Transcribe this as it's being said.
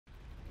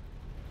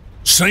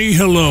Say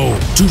hello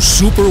to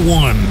Super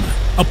One,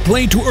 a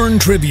play-to-earn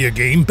trivia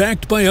game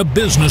backed by a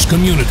business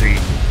community,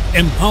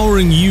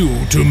 empowering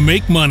you to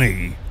make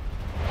money.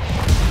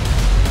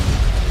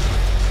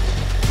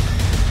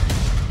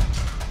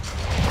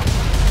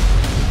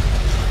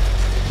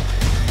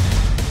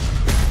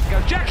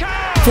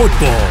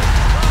 Football,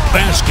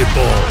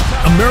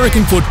 basketball,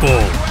 American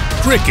football,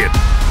 cricket,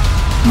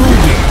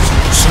 movies,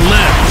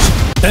 celebs.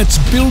 That's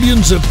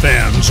billions of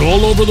fans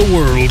all over the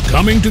world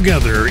coming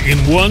together in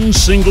one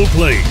single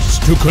place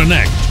to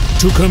connect,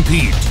 to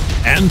compete,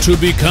 and to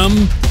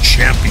become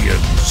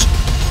champions.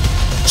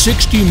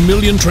 60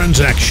 million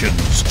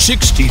transactions,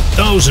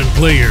 60,000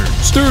 players,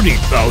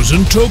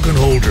 30,000 token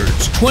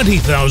holders,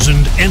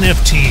 20,000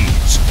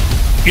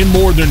 NFTs in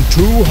more than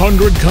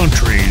 200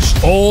 countries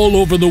all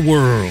over the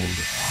world.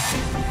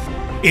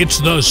 It's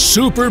the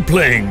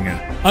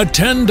SuperPling. A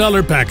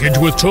 $10 package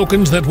with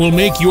tokens that will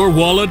make your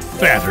wallet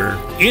fatter.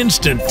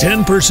 Instant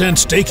 10%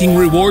 staking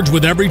rewards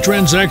with every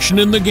transaction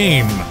in the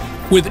game.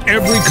 With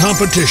every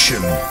competition.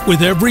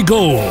 With every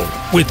goal.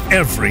 With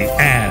every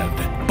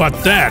ad.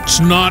 But that's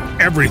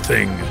not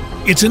everything.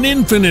 It's an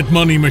infinite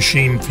money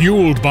machine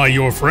fueled by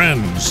your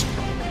friends.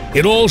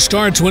 It all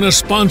starts when a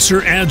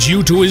sponsor adds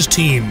you to his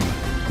team.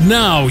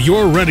 Now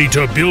you're ready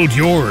to build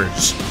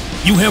yours.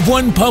 You have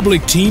one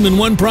public team and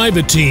one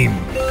private team.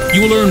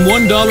 You will earn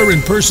 $1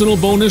 in personal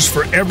bonus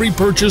for every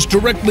purchase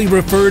directly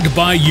referred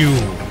by you.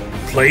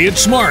 Play it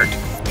smart.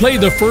 Play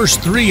the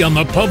first 3 on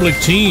the public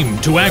team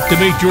to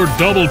activate your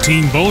double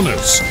team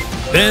bonus.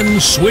 Then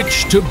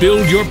switch to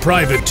build your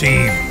private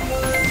team.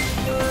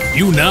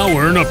 You now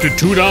earn up to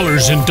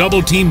 $2 in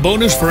double team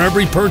bonus for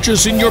every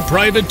purchase in your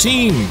private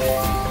team.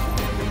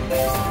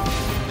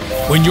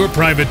 When your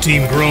private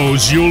team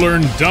grows, you'll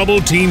earn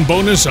double team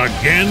bonus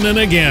again and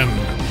again.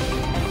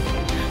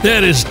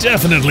 That is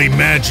definitely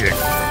magic.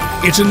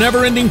 It's a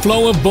never-ending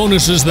flow of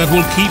bonuses that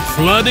will keep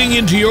flooding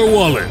into your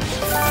wallet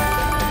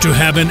to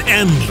have an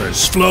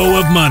endless flow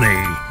of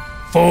money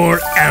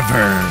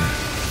forever.